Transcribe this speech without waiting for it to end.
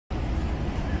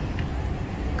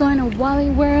Going to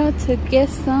Wally World to get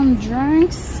some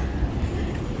drinks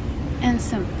and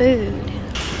some food.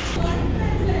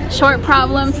 Short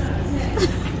problems.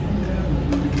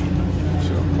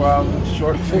 Short problems,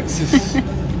 short fixes.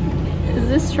 Is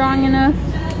this strong enough?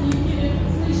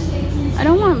 I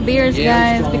don't want beers,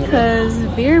 guys, because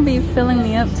beer be filling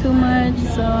me up too much.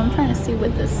 So I'm trying to see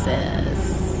what this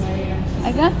says.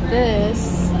 I got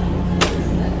this.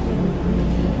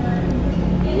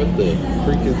 What the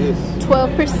freak is this?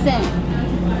 12%.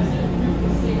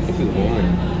 This is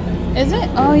wine. Is it?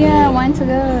 Oh yeah, wine to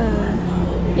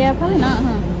go. Yeah, probably not,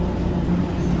 huh?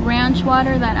 Ranch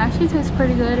water, that actually tastes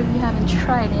pretty good if you haven't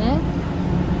tried it.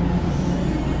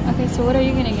 Okay, so what are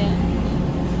you gonna get?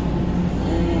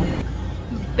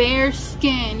 Bear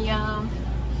skin, y'all.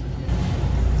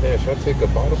 Yeah, should I take a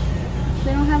bottle?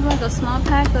 They don't have like a small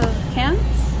pack of cans?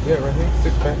 Yeah, right here,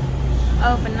 6-pack.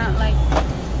 Oh, but not like,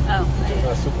 oh. It's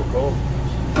not super cold.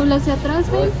 ¿Tú hacia atrás,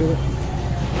 babe?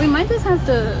 We might just have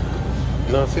to.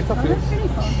 No, sí, está that's pretty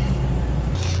cool.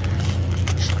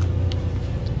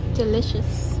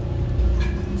 Delicious.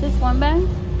 Is this one bag?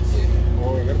 Yeah.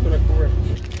 Oh, agarra la cubra.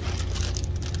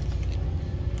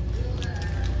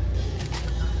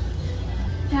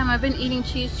 Damn, I've been eating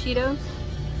cheese Cheetos.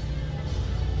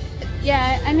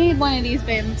 Yeah, I need one of these,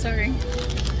 babe. I'm sorry.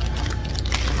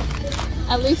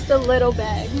 At least a little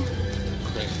bag.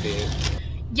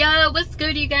 Yo, what's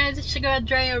good, you guys? It's your girl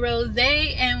Drea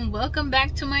Rozayyy, and welcome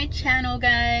back to my channel,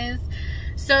 guys.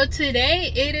 So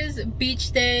today it is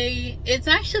beach day. It's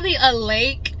actually a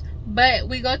lake, but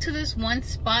we go to this one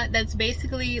spot that's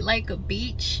basically like a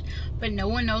beach, but no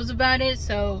one knows about it,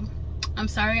 so I'm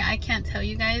sorry I can't tell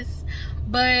you guys.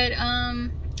 But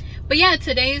yeah,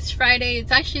 today is Friday.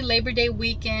 It's actually Labor Day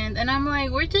weekend, and I'm like,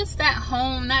 we're just at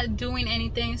home not doing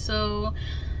anything, so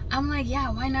I'm like, yeah,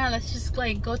 why not? Let's just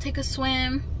like go take a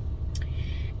swim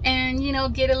and, you know,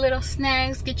 get a little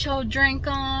snacks, get your drink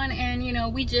on. And, you know,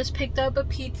 we just picked up a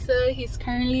pizza. He's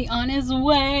currently on his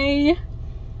way.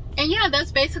 And yeah,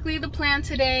 that's basically the plan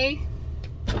today.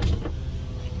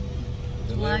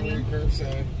 Delivery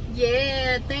curbside.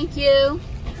 Yeah, thank you.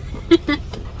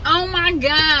 Oh my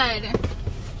god.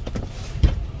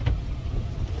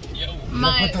 Yo,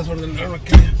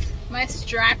 my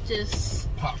strap just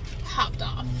popped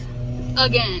off.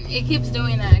 Again, it keeps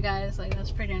doing that, guys. Like,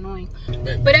 that's pretty annoying.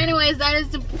 Babe. But anyways, that is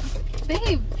the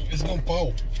babe. It's gonna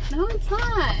fall. No, it's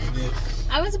not. It is.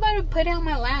 I was about to put it on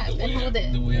my lap and hold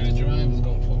it. The way I drive is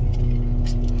gonna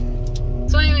fall.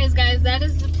 So anyways, guys, that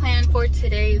is the plan for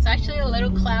today. It's actually a little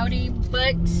cloudy,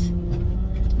 but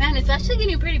man, it's actually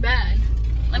getting pretty bad.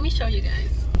 Let me show you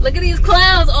guys. Look at these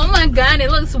clouds. Oh my god,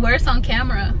 it looks worse on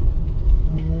camera.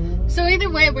 So either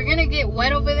way, we're gonna get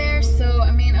wet over there. So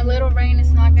I mean, a little rain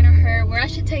is not gonna hurt. We're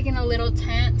actually taking a little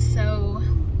tent, so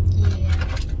yeah.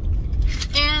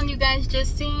 And you guys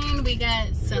just seen, we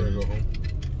got some. Go home.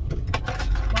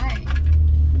 Why?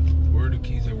 Where are the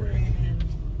keys that were hanging here?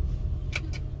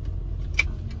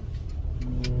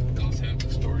 Those have the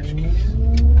storage keys.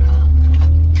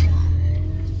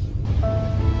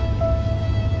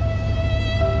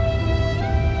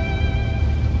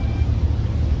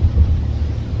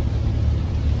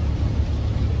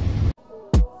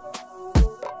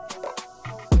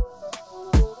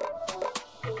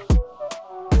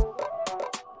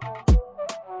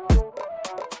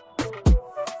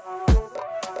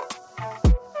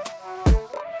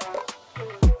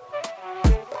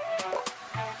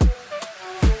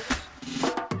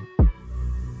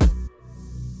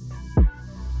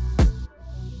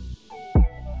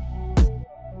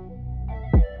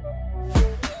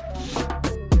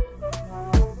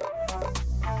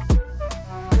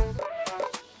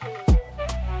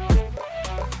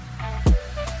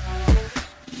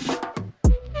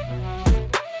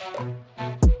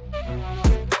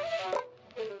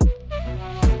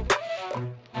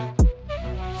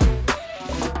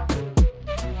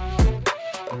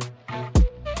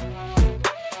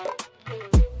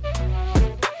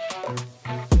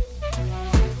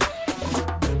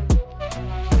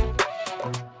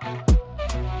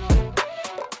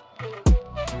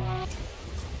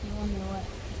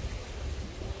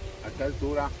 A esta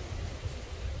altura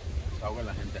se ahoga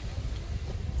la gente.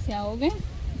 ¿Se ahogue?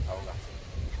 Ahoga.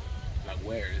 Like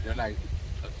where? Is there like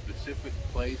a specific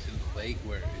place in the lake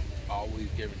where it's always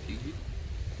guaranteed?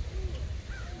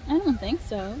 I don't think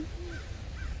so.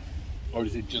 Or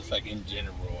is it just like in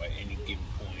general at any given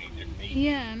point?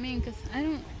 Yeah, I mean, because I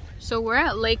don't. So we're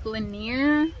at Lake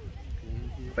Lanier.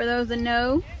 For those that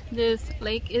know, this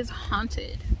lake is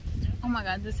haunted. Oh my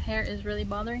god, this hair is really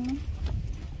bothering me.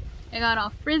 It got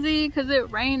all frizzy because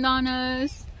it rained on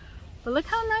us. But look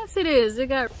how nice it is. It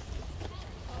got...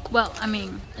 Well, I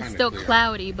mean, it's Kinda still clear.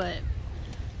 cloudy, but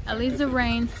at least the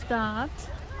rain stopped.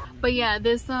 But yeah,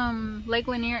 this Lake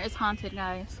Lanier is haunted,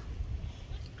 guys.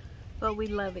 But we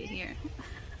love it here.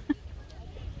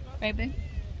 Right, babe?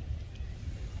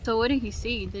 So what did he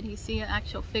see? Did he see an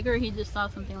actual figure? Or he just saw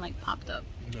something like popped up?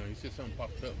 No, he said something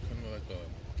popped up, kind of like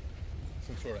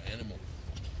some sort of animal.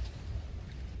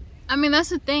 I mean, that's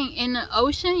the thing. In the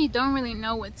ocean, you don't really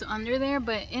know what's under there,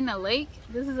 but in a lake,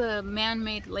 this is a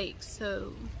man-made lake,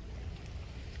 so...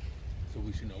 So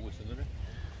we should know what's under there?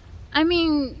 I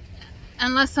mean,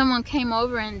 unless someone came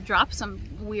over and dropped some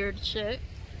weird shit.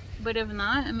 But if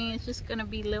not, I mean, it's just gonna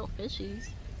be little fishies.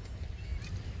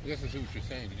 I guess I see what you're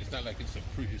saying. It's not like it's a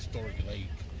prehistoric lake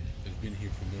that's been here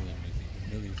for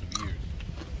millions of years.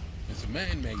 It's a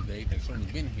man-made lake that's only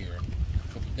been here a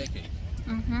couple decades.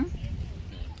 Mm-hmm.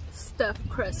 Stuffed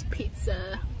crust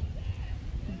pizza.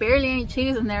 Barely any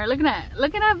cheese in there. Look at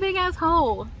that big ass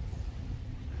hole.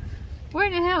 Where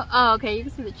the hell? Oh, okay, you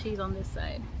can see the cheese on this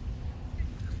side.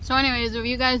 So anyways, if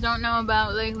you guys don't know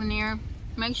about Lake Lanier,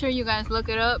 make sure you guys look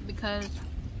it up, because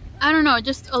I don't know,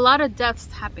 just a lot of deaths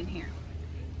happen here.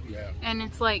 Yeah. And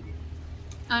it's like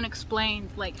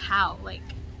unexplained, like how, like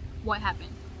what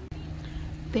happened.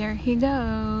 There he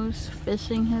goes,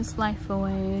 fishing his life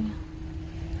away.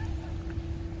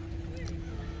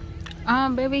 Oh,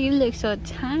 baby, you look so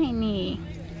tiny.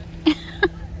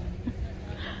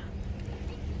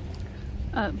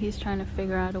 Oh, he's trying to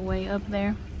figure out a way up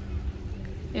there.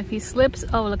 If he slips,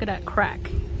 oh, look at that crack.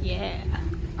 Yeah.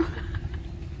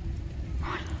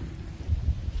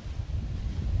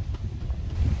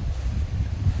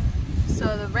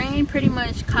 So the rain pretty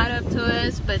much caught up to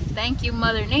us, but thank you,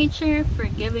 Mother Nature, for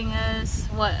giving us,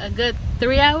 what, a good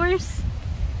 3 hours?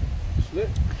 Slip.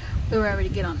 We were able to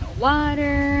get on the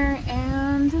water,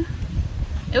 and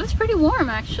it was pretty warm,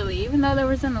 actually, even though there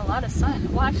wasn't a lot of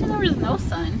sun. Well, actually, there was no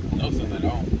sun. No sun at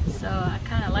all. So I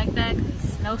kind of like that,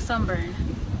 because no sunburn.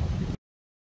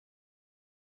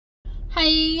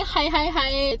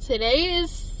 Hi. Today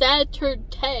is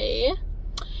Saturday.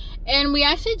 And we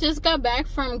actually just got back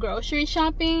from grocery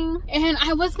shopping. And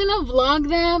I was gonna vlog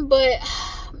that, but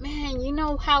man, you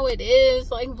know how it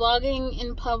is, like vlogging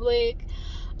in public.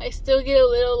 I still get a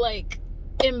little like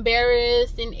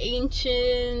embarrassed and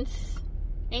anxious.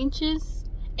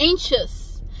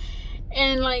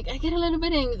 And like I get a little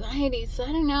bit of anxiety, so I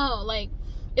don't know, like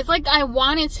it's like I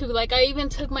wanted to, like I even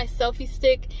took my selfie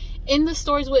stick in the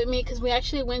stores with me, because we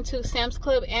actually went to Sam's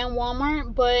Club and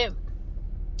Walmart, but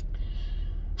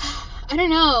I don't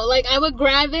know, like I would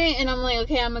grab it and I'm like,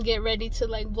 okay, I'm gonna get ready to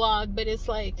like vlog, but it's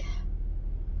like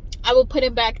I will put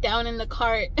it back down in the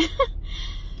cart.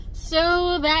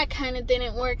 So that kind of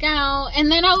didn't work out.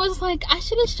 And then I was like, I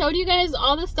should have showed you guys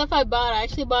all the stuff I bought. I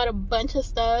actually bought a bunch of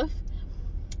stuff.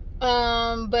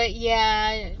 But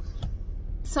yeah.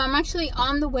 So I'm actually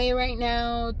on the way right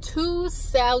now to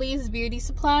Sally's Beauty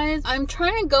Supplies. I'm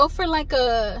trying to go for like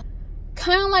a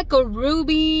kind of like a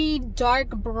ruby dark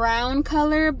brown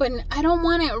color, but I don't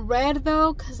want it red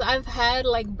though, because I've had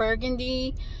like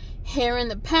burgundy hair in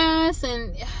the past,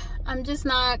 and I'm just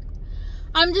not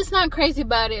crazy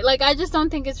about it. Like I just don't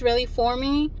think it's really for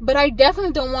me. But I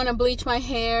definitely don't want to bleach my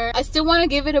hair. I still want to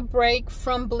give it a break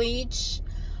from bleach.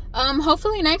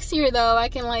 Hopefully next year though I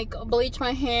can like bleach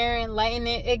my hair and lighten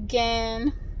it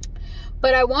again.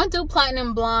 But I won't do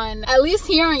platinum blonde. At least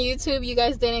here on YouTube you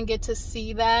guys didn't get to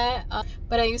see that.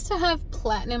 But I used to have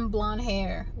platinum blonde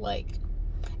hair, like,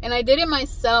 and I did it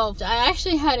myself. I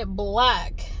actually had it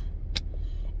black,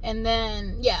 and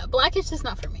then yeah, black is just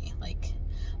not for me. Like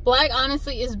black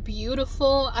honestly is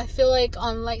beautiful, I feel like,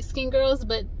 on light skinned girls,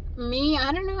 but me,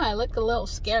 I don't know, I look a little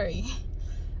scary.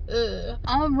 Ugh.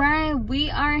 All right, we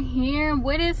are here.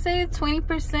 What did it say?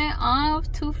 20%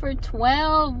 off, 2 for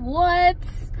 $12. What?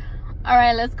 All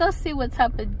right, let's go see what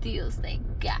type of deals they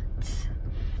got.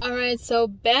 All right, so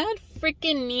bad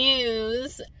freaking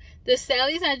news. The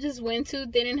Sally's I just went to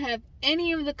didn't have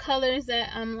any of the colors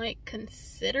that I'm like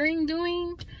considering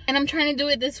doing, and I'm trying to do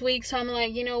it this week, so I'm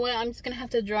like, you know what, I'm just gonna have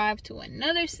to drive to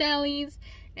another Sally's.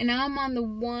 And now I'm on the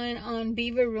one on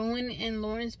Beaver Ruin and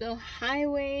Lawrenceville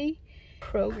Highway.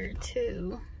 Kroger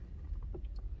too.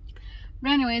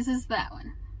 But anyways, this is that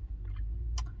one.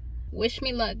 Wish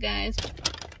me luck, guys.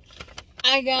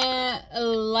 I got a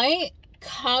light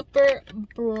copper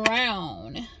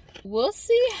brown. We'll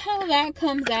see how that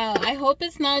comes out. I hope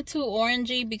it's not too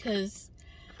orangey, because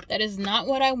that is not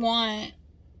what I want.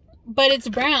 But it's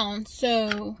brown,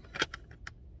 so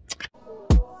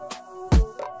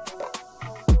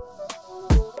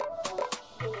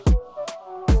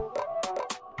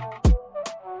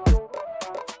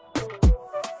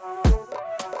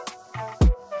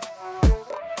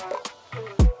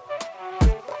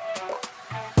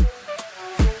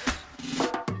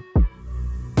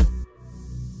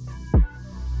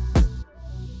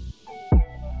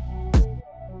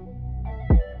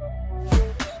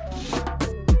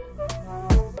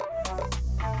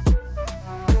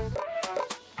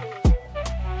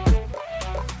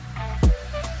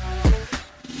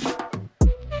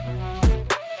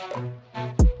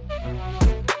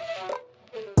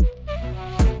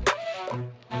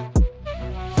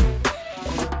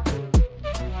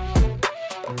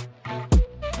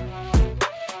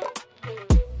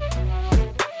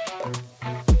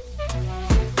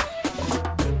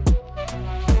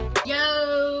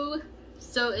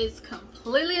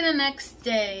completely the next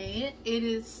day. It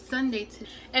is Sunday today,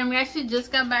 and we actually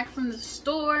just got back from the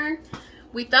store.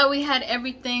 We thought we had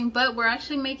everything, but we're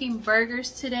actually making burgers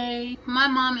today. My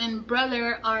mom and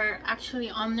brother are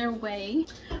actually on their way.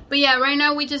 But yeah, right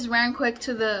now we just ran quick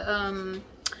to the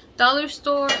dollar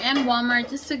store and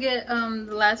Walmart just to get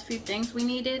the last few things we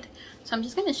needed. So I'm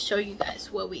just gonna show you guys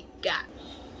what we got.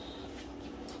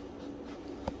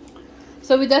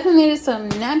 So we definitely needed some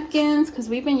napkins because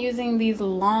we've been using these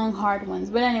long hard ones.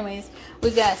 But anyways,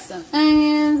 we got some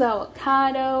onions,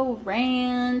 avocado,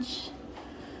 ranch,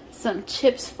 some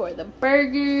chips for the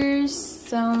burgers,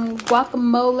 some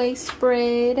guacamole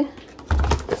spread,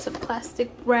 some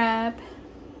plastic wrap,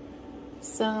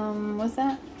 some, what's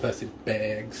that? Plastic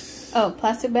bags. Oh,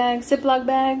 plastic bags, Ziploc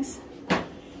bags,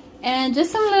 and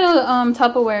just some little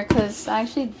Tupperware because I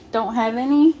actually don't have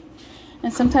any.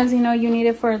 And sometimes, you know, you need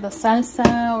it for the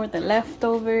salsa or the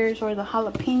leftovers or the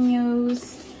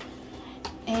jalapenos.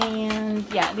 And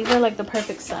yeah, these are like the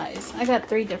perfect size. I got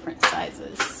 3 different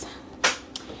sizes.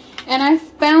 And I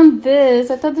found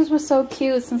this. I thought this was so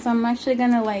cute since I'm actually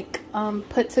gonna like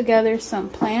put together some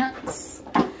plants.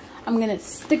 I'm gonna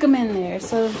stick them in there.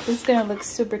 So this is gonna look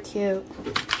super cute.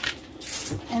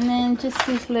 And then just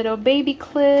these little baby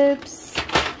clips,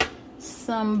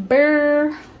 some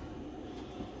burr.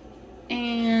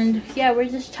 And yeah, we're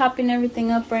just chopping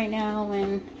everything up right now,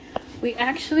 and we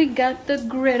actually got the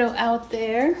griddle out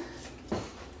there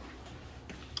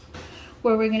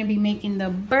where we're gonna be making the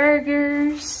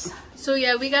burgers. So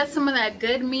yeah, we got some of that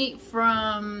good meat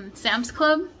from Sam's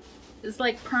Club. It's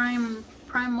like prime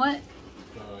what?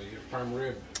 Yeah, prime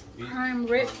rib. Prime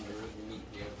rib. Meat,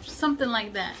 yeah. Something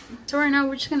like that. So right now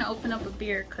we're just gonna open up a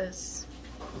beer because,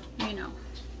 you know,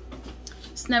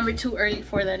 it's never too early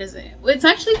for that, is it? It's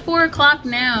actually 4 o'clock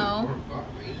now. 4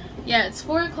 o'clock, man. Yeah, it's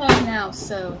 4 o'clock now,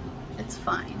 so it's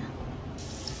fine.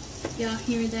 Y'all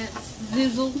hear that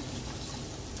sizzle?